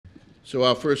So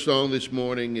our first song this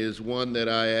morning is one that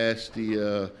I asked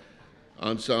the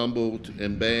ensemble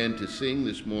and band to sing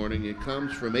this morning. It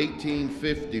comes from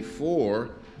 1854,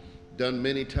 done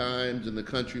many times in the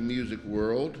country music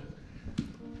world,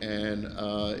 and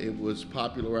it was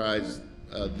popularized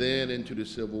then into the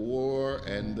Civil War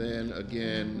and then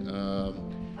again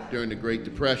during the Great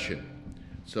Depression.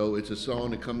 So it's a song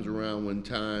that comes around when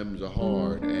times are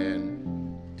hard,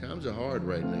 and times are hard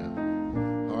right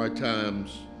now. Hard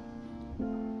times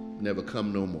never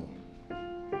come no more.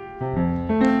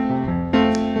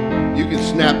 You can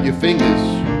snap your fingers.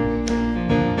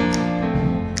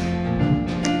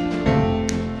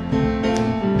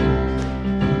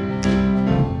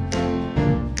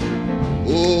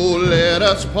 Oh, let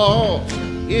us pause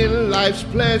in life's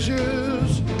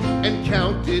pleasures and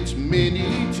count its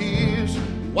many tears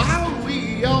while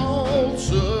we all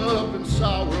sup in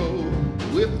sorrow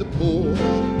with the poor.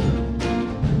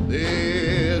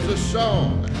 There's a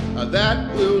song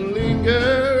that will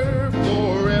linger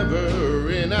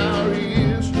forever in our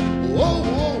ears.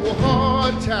 Oh,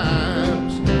 hard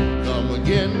times come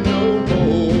again no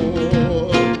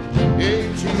more.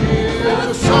 It is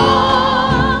a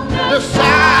song, the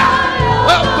sigh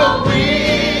of the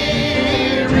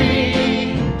weary.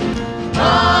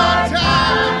 Hard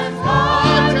times,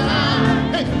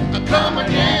 hey, come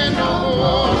again no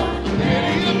more.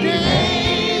 Many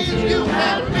days you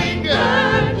have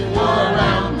lingered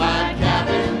around.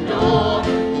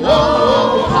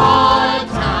 Oh, hard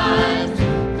times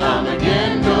come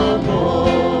again no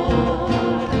more.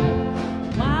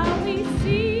 While we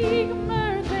seek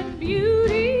mirth and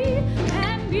beauty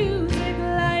and music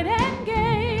light and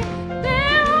gay,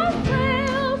 there are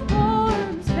frail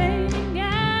forms fading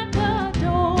at the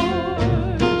door.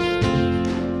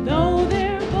 Though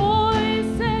their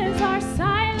voices are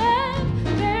silent,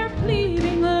 their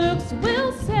pleading looks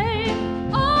will say,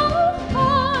 oh,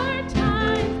 hard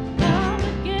times come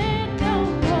again no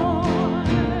more.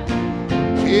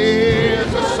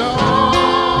 Here's a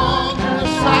song, the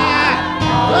sigh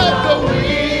of the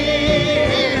weary.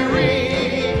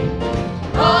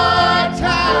 Hard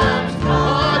times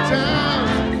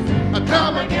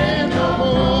come again no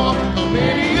more.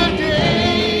 Many a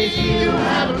day you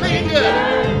have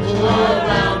lingered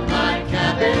around my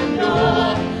cabin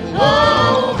door.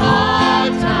 Oh,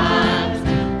 hard times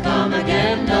come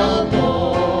again no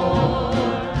more.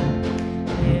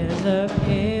 There's a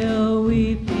pale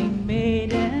weeping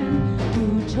maiden who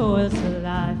toils her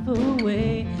life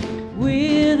away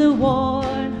with a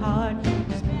worn heart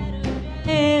whose better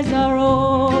days are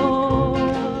o'er.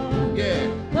 Yeah.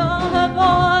 Though her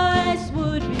voice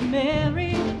would be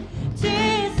merry,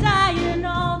 'tis sighing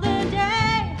all the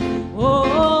day. Oh,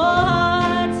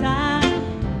 hard time,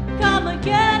 come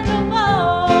again no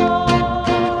more.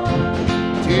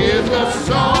 'Tis a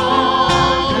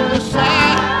song, the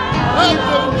sigh of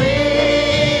the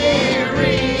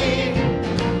weary.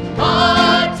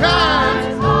 Hard times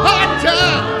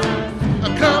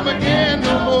come again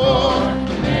no more.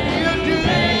 Many a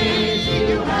day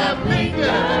you have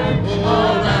lingered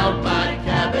around my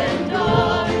cabin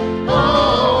door.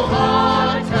 Oh,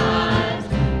 hard times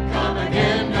come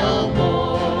again no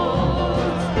more.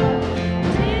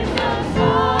 'Tis a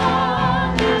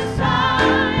song, the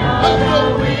sigh Of the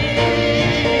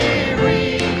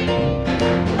weary.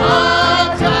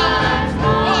 Hard times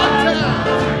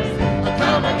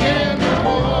come again no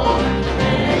more.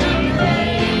 Many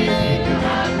days you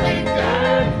have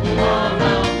lingered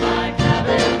around my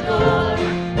cabin door.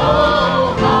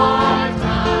 Oh, hard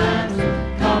times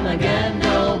come again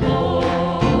no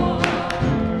more.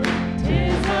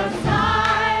 'Tis a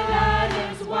sigh that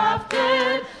is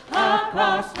wafted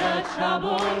across the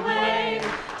troubled wave.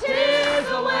 'Tis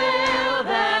a wail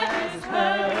that is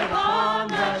heard on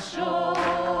the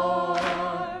shore.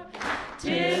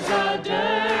 'Tis a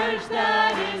dirge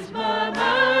that is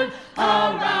murmured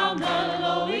around the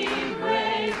lowly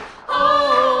grave.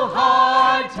 Oh,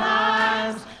 hard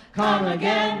times come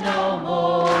again no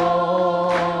more.